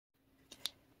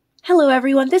Hello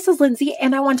everyone, this is Lindsay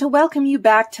and I want to welcome you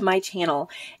back to my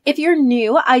channel. If you're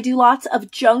new, I do lots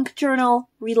of junk journal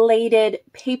related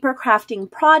paper crafting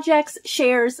projects,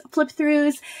 shares, flip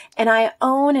throughs, and I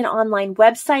own an online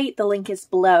website. The link is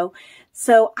below.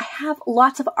 So I have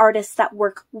lots of artists that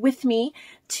work with me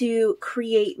to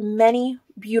create many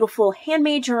beautiful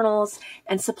handmade journals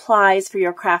and supplies for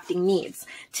your crafting needs.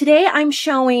 Today I'm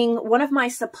showing one of my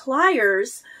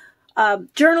suppliers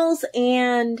journals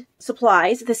and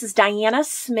supplies. This is Diana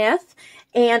Smith,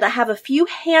 and I have a few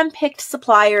hand-picked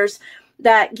suppliers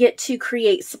that get to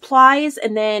create supplies,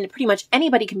 and then pretty much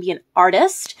anybody can be an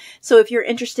artist. So if you're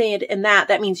interested in that,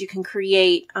 that means you can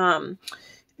create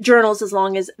journals as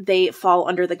long as they fall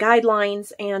under the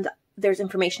guidelines, and there's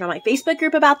information on my Facebook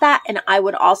group about that, and I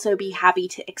would also be happy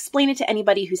to explain it to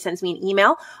anybody who sends me an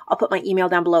email. I'll put my email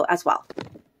down below as well.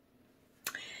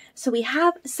 So we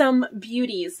have some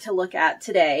beauties to look at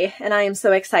today, and I am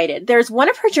so excited. There's one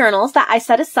of her journals that I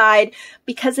set aside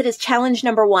because it is challenge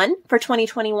number 1 for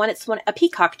 2021. It's a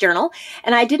peacock journal,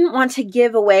 and I didn't want to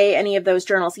give away any of those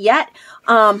journals yet,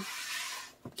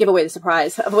 give away the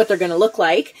surprise of what they're going to look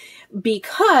like,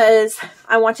 because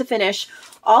I want to finish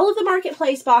all of the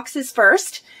marketplace boxes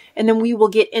first, and then we will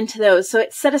get into those. So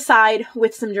it's set aside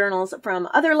with some journals from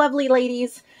other lovely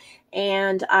ladies,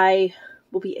 and I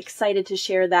will be excited to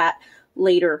share that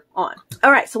later on.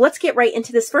 All right, so let's get right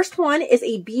into this. First one is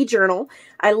a bee journal.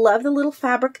 I love the little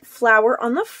fabric flower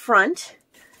on the front,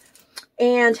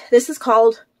 and this is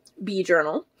called Bee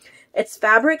Journal. It's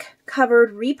fabric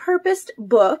covered repurposed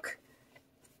book,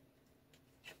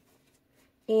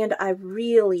 and I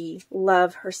really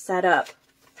love her setup.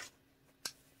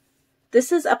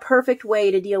 This is a perfect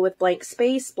way to deal with blank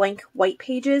space, blank white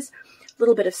pages, a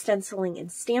little bit of stenciling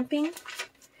and stamping.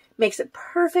 Makes it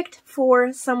perfect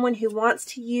for someone who wants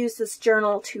to use this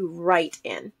journal to write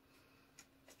in.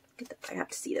 I have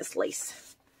to see this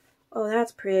lace. Oh,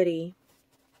 that's pretty.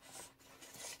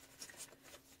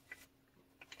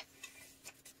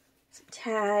 Some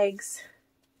tags.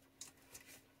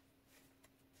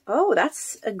 Oh,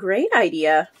 that's a great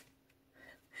idea.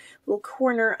 Little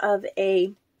corner of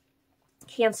a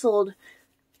canceled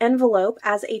envelope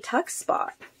as a tuck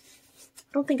spot. I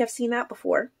don't think I've seen that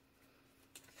before.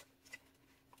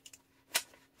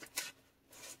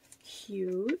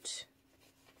 Cute.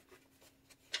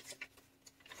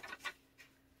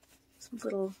 Some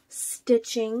little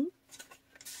stitching.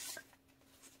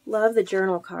 Love the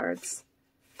journal cards.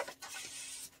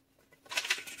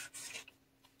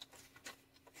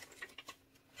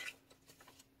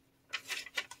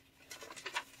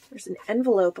 There's an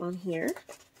envelope on here.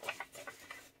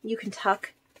 You can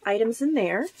tuck items in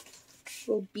there.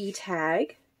 Little bee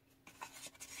tag.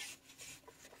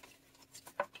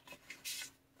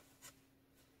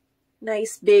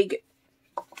 Nice big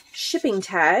shipping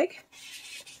tag.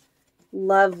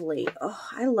 Lovely. Oh,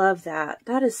 I love that.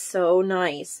 That is so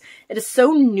nice. It is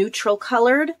so neutral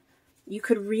colored. You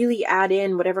could really add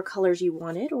in whatever colors you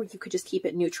wanted, or you could just keep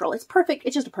it neutral. It's perfect.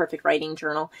 It's just a perfect writing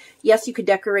journal. Yes, you could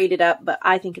decorate it up, but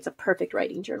I think it's a perfect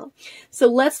writing journal. So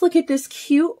let's look at this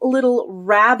cute little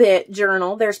rabbit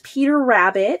journal. There's Peter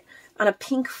Rabbit on a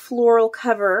pink floral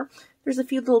cover. There's a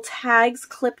few little tags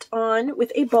clipped on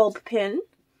with a bulb pin.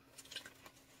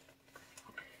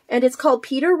 And it's called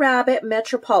Peter Rabbit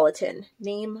Metropolitan.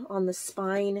 Name on the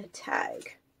spine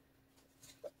tag.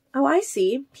 Oh, I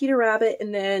see. Peter Rabbit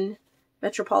and then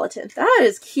Metropolitan. That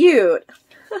is cute.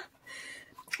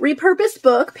 Repurposed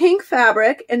book, pink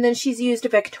fabric, and then she's used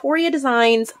Victoria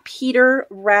Designs Peter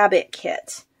Rabbit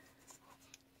kit.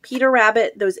 Peter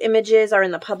Rabbit, those images are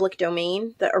in the public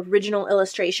domain, the original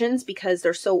illustrations, because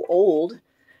they're so old.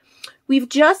 We've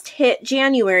just hit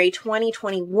January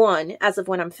 2021 as of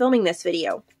when I'm filming this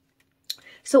video.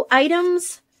 So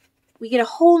items, we get a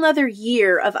whole nother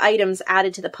year of items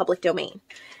added to the public domain.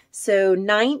 So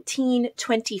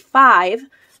 1925,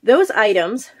 those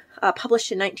items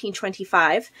published in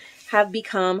 1925 have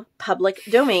become public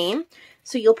domain.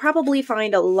 So you'll probably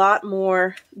find a lot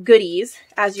more goodies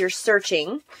as you're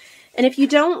searching. And if you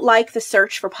don't like the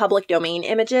search for public domain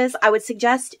images, I would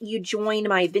suggest you join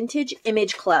my Vintage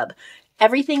Image Club.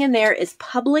 Everything in there is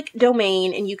public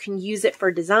domain, and you can use it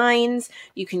for designs.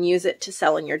 You can use it to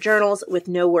sell in your journals with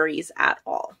no worries at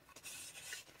all.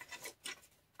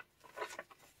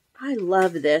 I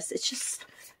love this. It's just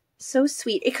so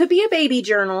sweet. It could be a baby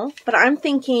journal, but I'm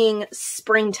thinking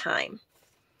springtime.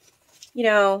 You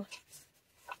know,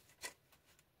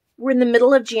 we're in the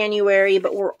middle of January,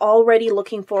 but we're already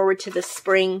looking forward to the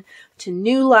spring, to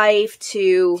new life,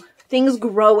 to things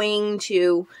growing,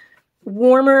 to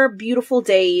warmer, beautiful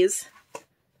days.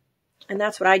 And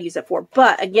that's what I'd use it for.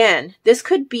 But again, this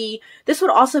would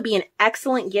also be an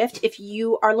excellent gift if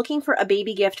you are looking for a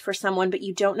baby gift for someone, but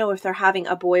you don't know if they're having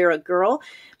a boy or a girl.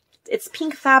 It's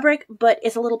pink fabric, but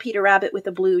it's a little Peter Rabbit with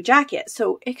a blue jacket.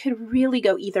 So it could really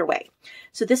go either way.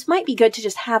 So this might be good to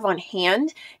just have on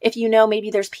hand if you know maybe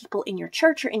there's people in your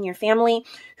church or in your family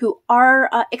who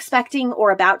are expecting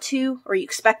or about to, or you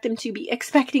expect them to be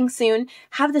expecting soon.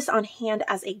 Have this on hand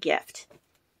as a gift.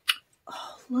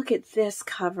 Oh, look at this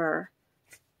cover.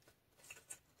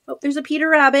 Oh, there's a Peter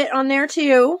Rabbit on there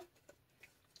too.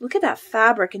 Look at that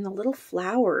fabric and the little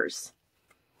flowers.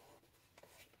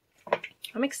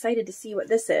 I'm excited to see what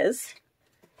this is.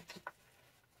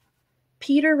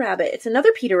 Peter Rabbit. It's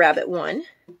another Peter Rabbit one.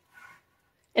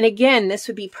 And again, this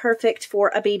would be perfect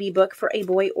for a baby book for a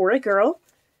boy or a girl,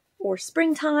 or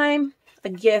springtime, a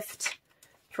gift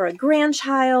for a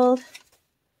grandchild,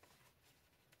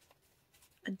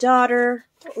 a daughter,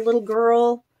 a little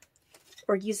girl,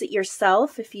 or use it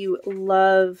yourself if you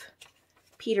love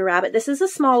Peter Rabbit. This is a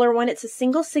smaller one. It's a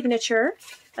single signature.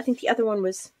 I think the other one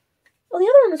was, well, the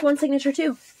other one was one signature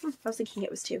too. I was thinking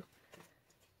it was two.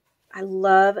 I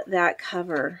love that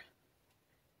cover.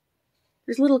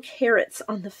 There's little carrots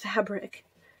on the fabric.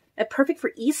 And perfect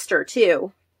for Easter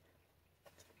too.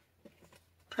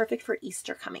 Perfect for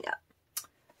Easter coming up.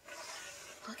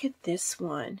 Look at this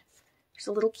one. There's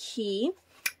a little key.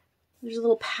 There's a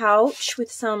little pouch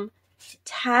with some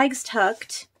tags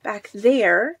tucked back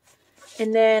there.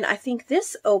 And then I think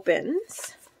this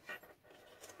opens.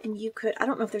 And you could, I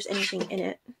don't know if there's anything in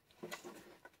it.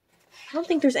 I don't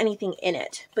think there's anything in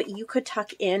it, but you could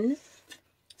tuck in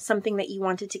something that you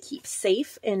wanted to keep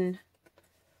safe and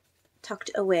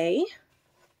tucked away.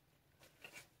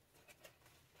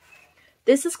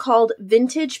 This is called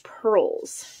Vintage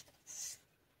Pearls.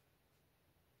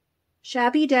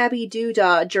 Shabby Dabby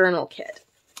Doodah Journal Kit.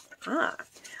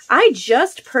 I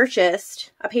just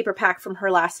purchased a paper pack from her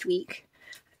last week.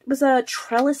 It was a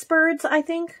Trellis Birds, I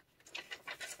think.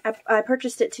 I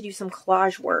purchased it to do some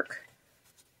collage work,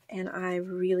 and I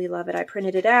really love it. I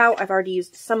printed it out. I've already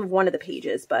used some of one of the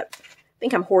pages, but I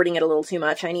think I'm hoarding it a little too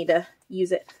much. I need to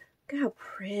use it. Look how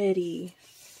pretty.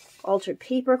 Altered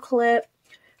paper clip,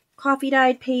 coffee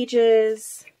dyed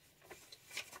pages,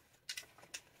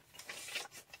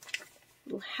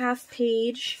 little half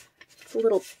page, a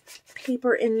little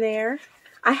paper in there.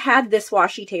 I had this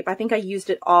washi tape. I think I used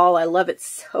it all. I love it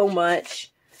so much.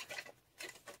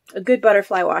 A good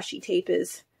butterfly washi tape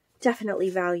is definitely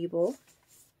valuable.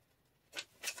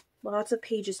 Lots of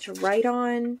pages to write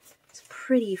on. It's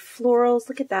pretty florals.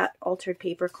 Look at that altered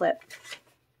paper clip.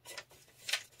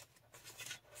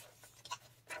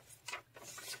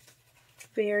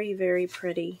 Very, very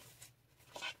pretty.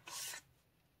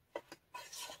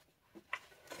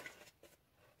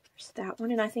 There's that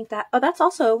one, and I think that, oh, that's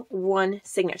also one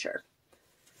signature.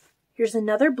 Here's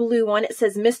another blue one. It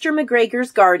says Mr.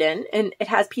 McGregor's Garden, and it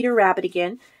has Peter Rabbit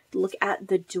again. Look at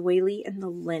the doily and the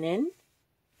linen.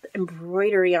 The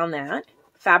embroidery on that.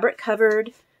 Fabric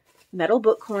covered, metal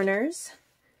book corners.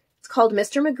 It's called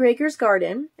Mr. McGregor's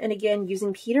Garden, and again,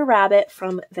 using Peter Rabbit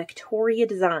from Victoria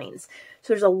Designs.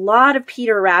 So there's a lot of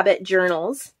Peter Rabbit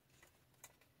journals.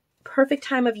 Perfect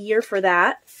time of year for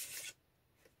that.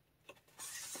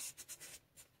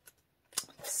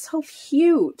 It's so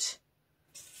cute.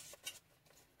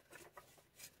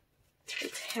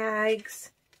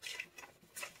 Tags.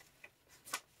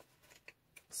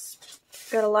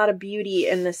 It's got a lot of beauty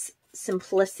in this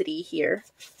simplicity here.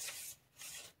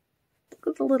 Look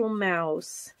at the little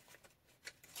mouse.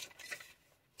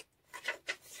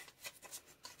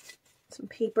 Some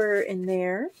paper in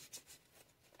there.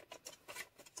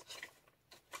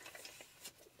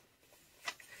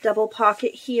 Double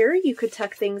pocket here. You could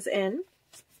tuck things in.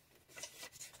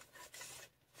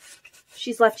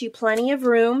 She's left you plenty of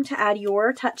room to add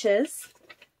your touches.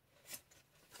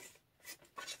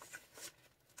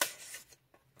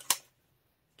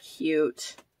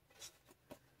 Cute.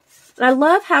 And I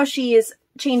love how she is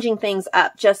changing things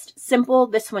up. Just simple.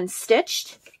 This one's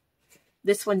stitched.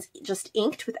 This one's just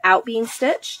inked without being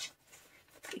stitched.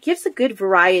 It gives a good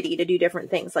variety to do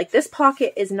different things. Like this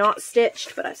pocket is not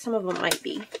stitched, but some of them might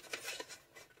be.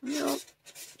 No,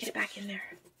 get it back in there.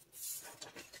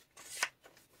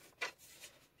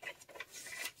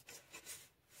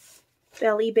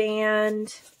 Belly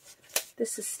band.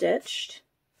 This is stitched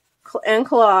and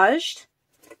collaged.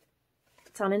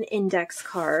 It's on an index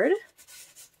card.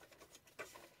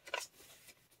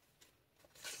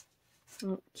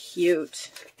 Oh,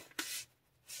 cute.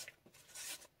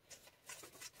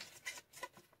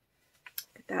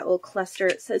 Look at that little cluster.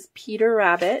 It says Peter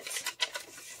Rabbit.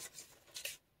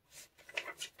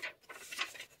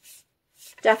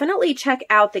 definitely check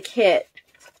out the kit,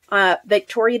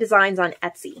 Victoria Designs on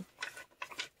Etsy.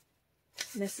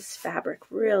 And this is fabric,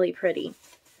 really pretty.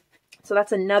 So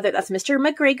that's Mr.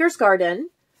 McGregor's Garden.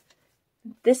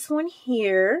 This one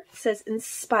here says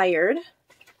Inspired.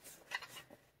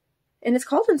 And it's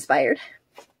called Inspired.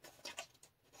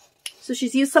 So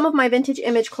she's used some of my Vintage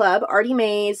Image Club, Artie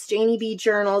Mays, Janie B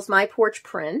journals, My Porch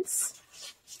Prints.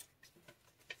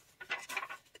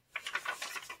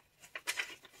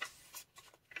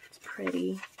 It's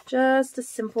pretty. Just a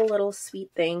simple little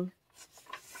sweet thing.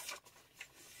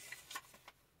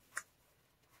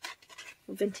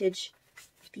 Vintage.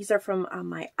 These are from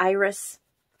my Iris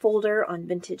folder on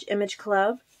Vintage Image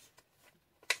Club.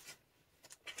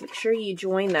 Make sure you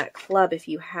join that club if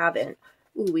you haven't.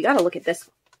 Ooh, we got to look at this.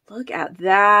 Look at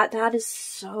that. That is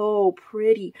so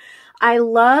pretty. I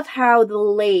love how the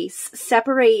lace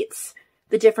separates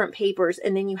the different papers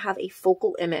and then you have a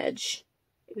focal image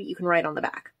you can write on the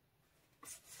back.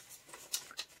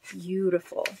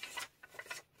 Beautiful.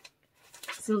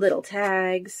 Some little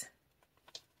tags.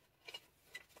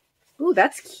 Ooh,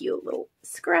 that's cute. Little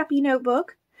scrappy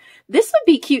notebook. This would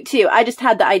be cute too. I just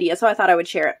had the idea, so I thought I would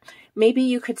share it. Maybe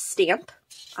you could stamp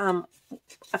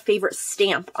a favorite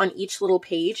stamp on each little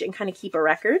page and kind of keep a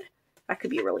record. That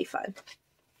could be really fun.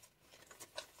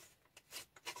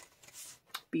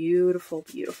 Beautiful,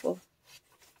 beautiful.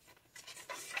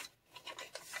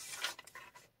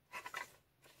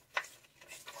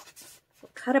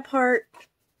 Cut apart.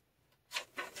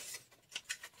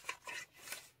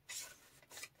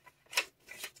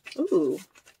 Ooh,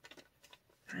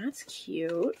 that's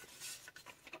cute.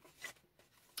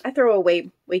 I throw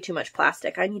away way too much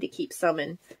plastic. I need to keep some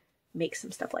and make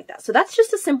some stuff like that. So that's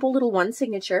just a simple little one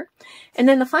signature. And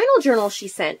then the final journal she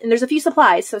sent, and there's a few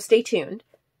supplies, so stay tuned.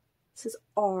 This is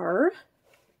R.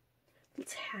 The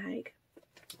tag.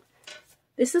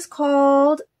 This is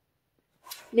called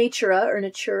Natura or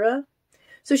Natura.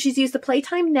 So she's used the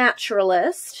Playtime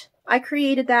Naturalist. I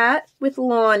created that with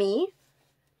Lonnie.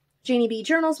 Janie B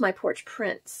Journals, My Porch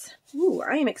Prints. Ooh,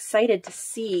 I am excited to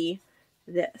see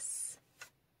this.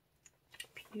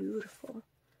 Beautiful.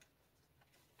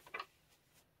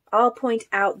 I'll point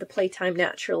out the Playtime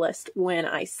Naturalist when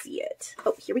I see it.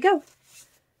 Oh, here we go.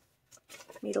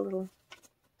 Made a little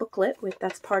booklet with,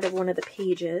 that's part of one of the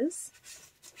pages.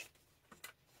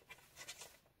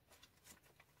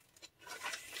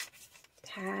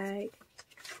 Tag,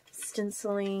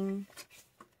 stenciling.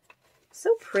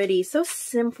 So pretty, so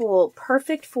simple,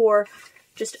 perfect for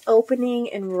just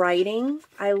opening and writing.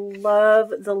 I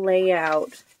love the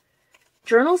layout.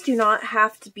 Journals do not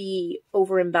have to be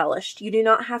over embellished. You do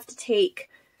not have to take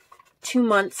 2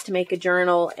 months to make a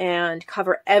journal and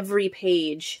cover every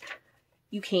page.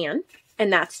 You can,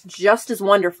 and that's just as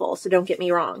wonderful, so don't get me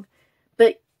wrong.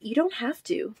 But you don't have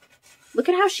to. Look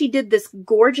at how she did this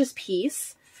gorgeous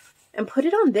piece and put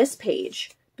it on this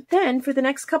page. But then for the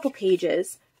next couple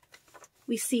pages,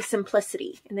 we see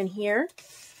simplicity. And then here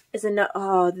is another,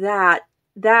 oh,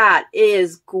 that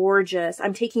is gorgeous.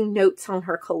 I'm taking notes on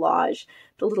her collage.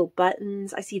 The little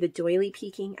buttons. I see the doily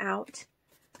peeking out.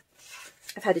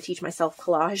 I've had to teach myself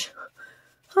collage.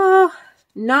 Oh,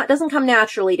 doesn't come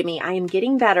naturally to me. I am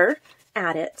getting better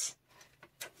at it.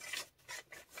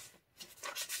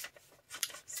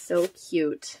 So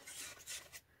cute.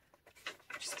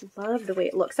 Just love the way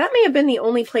it looks. That may have been the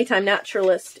only Playtime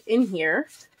Naturalist in here.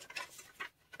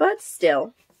 But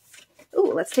still.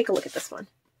 Ooh, let's take a look at this one.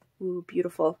 Ooh,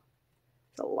 beautiful.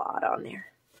 There's a lot on there.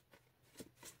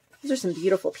 These are some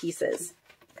beautiful pieces.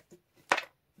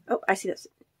 Oh, I see this.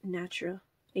 Natura.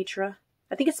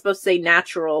 I think it's supposed to say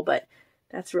natural, but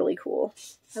that's really cool.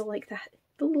 I like that.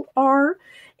 The little R.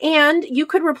 And you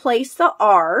could replace the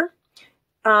R.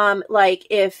 Like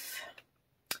if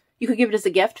you could give it as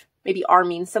a gift. Maybe R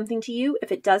means something to you.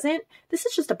 If it doesn't, this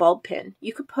is just a bulb pin.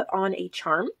 You could put on a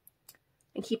charm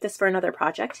and keep this for another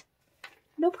project.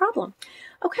 No problem.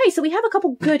 Okay, so we have a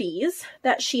couple goodies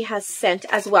that she has sent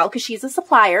as well because she's a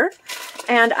supplier.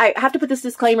 And I have to put this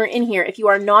disclaimer in here. If you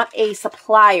are not a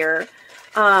supplier,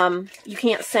 you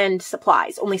can't send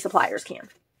supplies. Only suppliers can.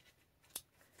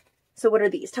 So what are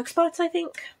these? Tuck spots, I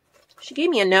think? She gave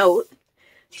me a note.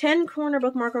 10 corner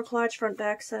bookmarker collage, front,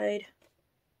 back side.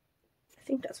 I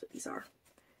think that's what these are.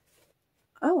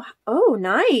 Oh,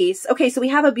 nice. Okay, so we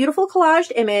have a beautiful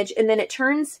collaged image, and then it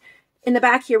turns in the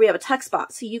back here, we have a tuck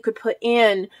spot. So you could put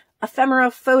in ephemera,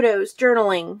 photos,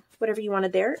 journaling, whatever you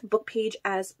wanted there. Book page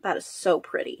as, that is so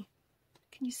pretty.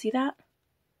 Can you see that?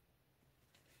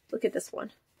 Look at this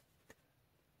one.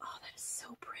 Oh, that is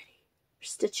so pretty. You're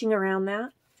stitching around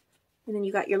that. And then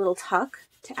you got your little tuck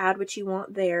to add what you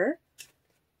want there.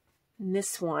 And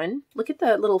this one, look at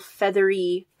the little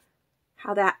feathery,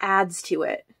 how that adds to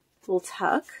it. Little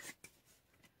tuck.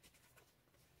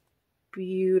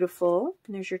 Beautiful.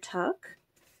 And there's your tuck.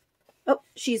 Oh,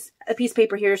 she's a piece of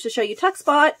paper here to show you tuck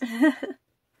spot.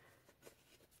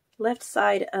 Left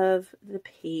side of the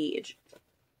page.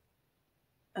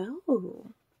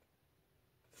 Oh.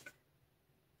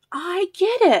 I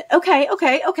get it.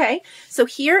 Okay. So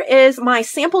here is my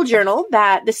sample journal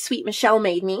that the sweet Michelle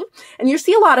made me. And you'll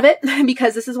see a lot of it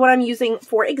because this is what I'm using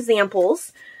for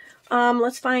examples.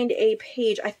 Let's find a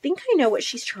page. I think I know what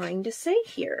she's trying to say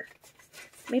here.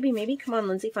 Maybe. Come on,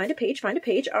 Lindsay. Find a page. Find a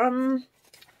page. Find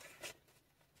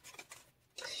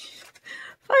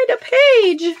a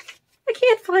page. I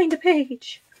can't find a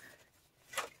page.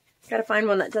 Gotta find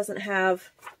one that doesn't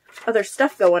have other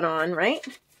stuff going on, right?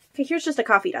 Okay, here's just a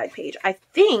coffee dyed page. I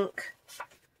think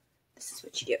this is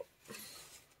what you do.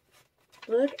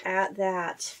 Look at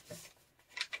that.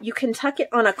 You can tuck it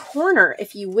on a corner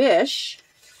if you wish.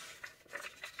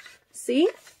 See?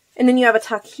 And then you have a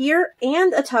tuck here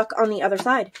and a tuck on the other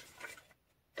side.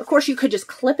 Of course, you could just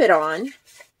clip it on,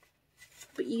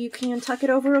 but you can tuck it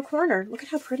over a corner. Look at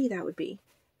how pretty that would be.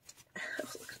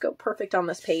 Go perfect on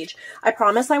this page. I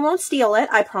promise I won't steal it.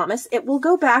 I promise it will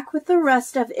go back with the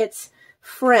rest of its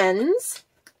friends.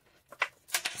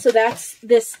 So that's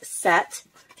this set.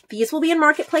 These will be in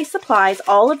Marketplace Supplies.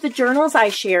 All of the journals I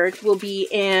shared will be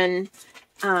in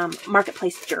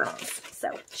Marketplace Journals.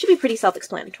 So it should be pretty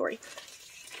self-explanatory.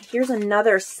 Here's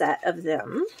another set of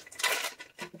them.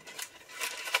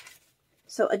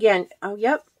 So again, oh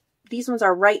yep, these ones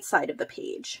are right side of the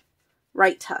page.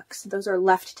 Right tucks. Those are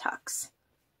left tucks.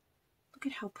 Look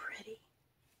at how pretty.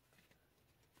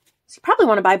 So you probably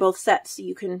want to buy both sets so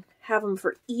you can have them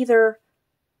for either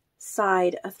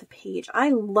side of the page. I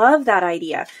love that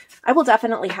idea. I will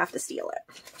definitely have to steal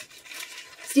it.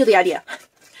 Steal the idea.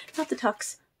 Not the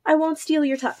tucks. I won't steal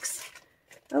your tucks.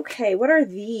 Okay, what are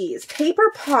these?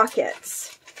 Paper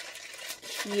pockets.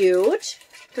 Cute.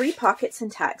 3 pockets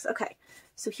and tags. Okay,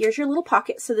 so here's your little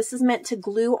pocket. So this is meant to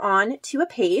glue on to a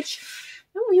page.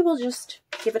 And we will just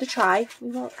give it a try.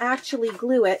 We won't actually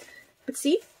glue it. But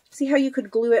see how you could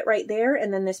glue it right there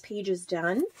and then this page is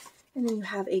done. And then you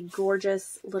have a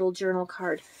gorgeous little journal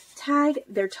card tag.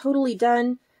 They're totally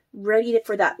done, ready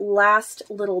for that last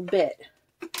little bit.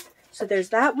 So there's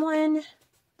that one.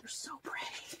 They're so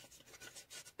pretty.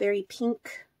 Very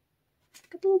pink.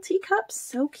 Got little teacups.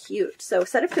 So cute. So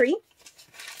set of 3.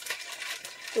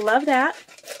 Love that.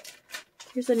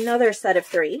 Here's another set of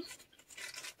 3.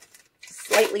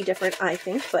 Slightly different, I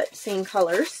think, but same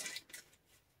colors.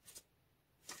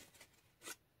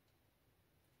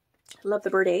 Love the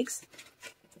bird eggs.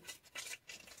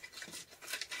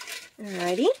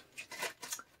 Alrighty.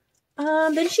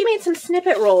 Then she made some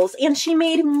snippet rolls, and she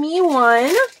made me one.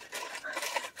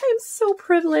 I am so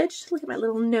privileged. Look at my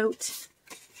little note.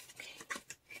 Okay.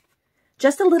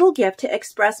 Just a little gift to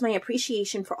express my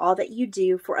appreciation for all that you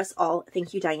do for us all.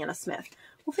 Thank you, Diana Smith.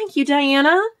 Well, thank you,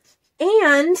 Diana.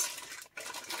 And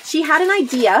she had an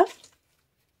idea,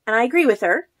 and I agree with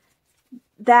her,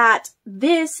 that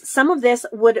some of this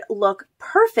would look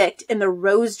perfect in the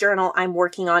rose journal I'm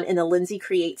working on in the Lindsay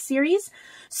Creates series.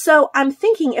 So I'm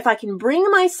thinking if I can bring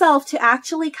myself to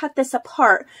actually cut this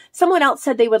apart. Someone else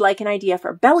said they would like an idea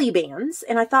for belly bands,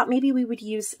 and I thought maybe we would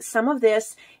use some of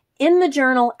this in the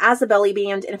journal as a belly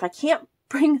band. And if I can't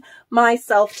bring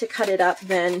myself to cut it up,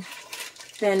 then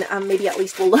maybe at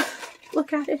least we'll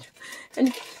look at it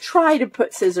and try to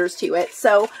put scissors to it.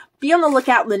 So be on the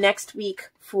lookout in the next week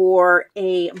for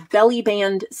a belly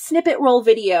band snippet roll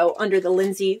video under the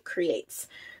Lindsay Creates.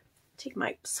 Take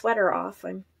my sweater off.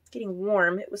 I'm getting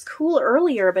warm. It was cool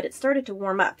earlier, but it started to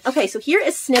warm up. Okay, so here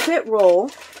is snippet roll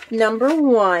number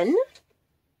 1.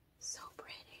 So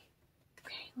pretty.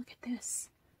 Okay, look at this.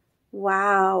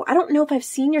 Wow. I don't know if I've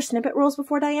seen your snippet rolls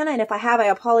before, Diana, and if I have, I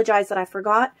apologize that I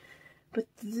forgot. But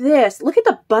this, look at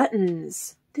the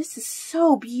buttons. This is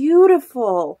so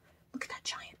beautiful. Look at that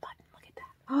giant button. Look at that.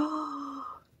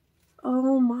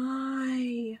 Oh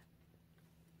my.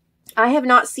 I have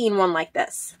not seen one like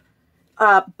this.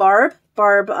 Barb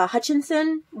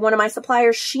Hutchinson, one of my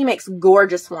suppliers, she makes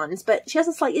gorgeous ones, but she has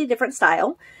a slightly different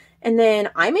style. And then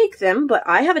I make them, but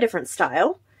I have a different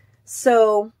style.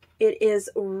 So it is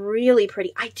really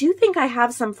pretty. I do think I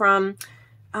have some from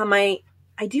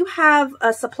I do have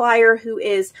a supplier who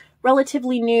is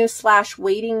relatively new /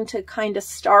 waiting to kind of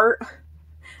start,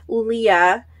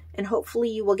 Leah, and hopefully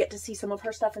you will get to see some of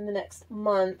her stuff in the next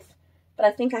month. But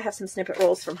I think I have some snippet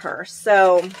rolls from her,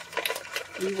 so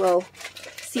we will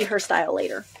see her style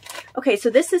later. Okay, so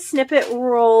this is snippet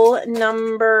roll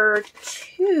number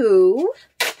 2.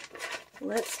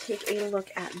 let's take a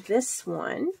look at this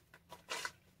one.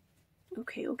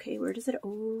 Okay, where does it?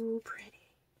 Oh,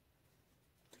 pretty.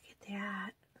 Look at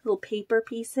that. Little paper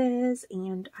pieces,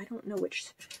 and I don't know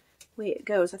which way it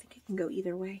goes. I think it can go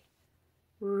either way.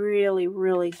 Really,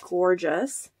 really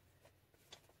gorgeous.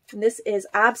 And this is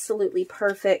absolutely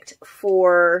perfect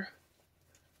for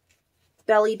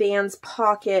belly bands,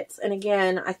 pockets, and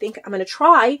again, I think I'm going to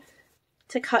try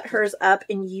to cut hers up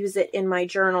and use it in my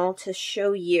journal to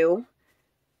show you.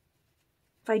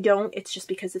 If I don't, it's just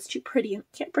because it's too pretty and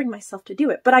I can't bring myself to do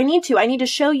it. But I need to. I need to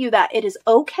show you that it is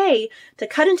okay to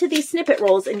cut into these snippet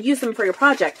rolls and use them for your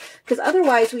project, because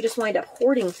otherwise we just wind up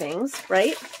hoarding things,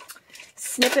 right?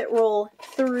 Snippet roll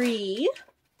 3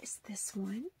 is this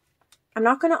one. I'm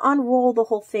not going to unroll the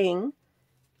whole thing.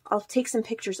 I'll take some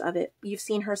pictures of it. You've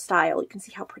seen her style. You can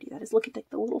see how pretty that is. Look at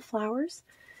the little flowers.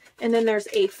 And then there's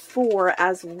a 4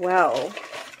 as well.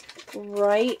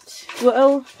 Right.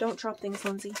 Whoa, don't drop things,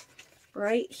 Lindsay.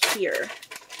 Right here.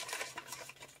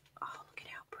 Oh, look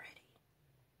at how pretty.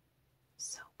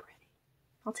 So pretty.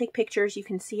 I'll take pictures. You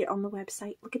can see it on the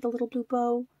website. Look at the little blue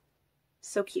bow.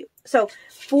 So cute. So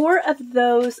 4 of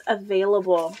those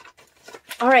available.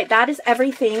 All right, that is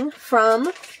everything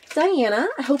from Diana.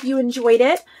 I hope you enjoyed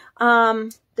it.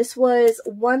 This was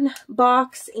 1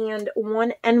 box and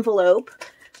 1 envelope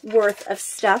worth of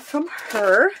stuff from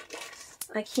her.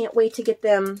 I can't wait to get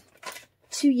them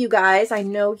to you guys. I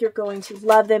know you're going to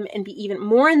love them and be even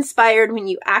more inspired when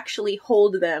you actually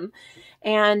hold them.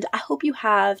 And I hope you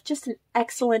have just an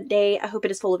excellent day. I hope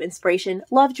it is full of inspiration,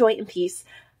 love, joy, and peace.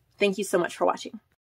 Thank you so much for watching.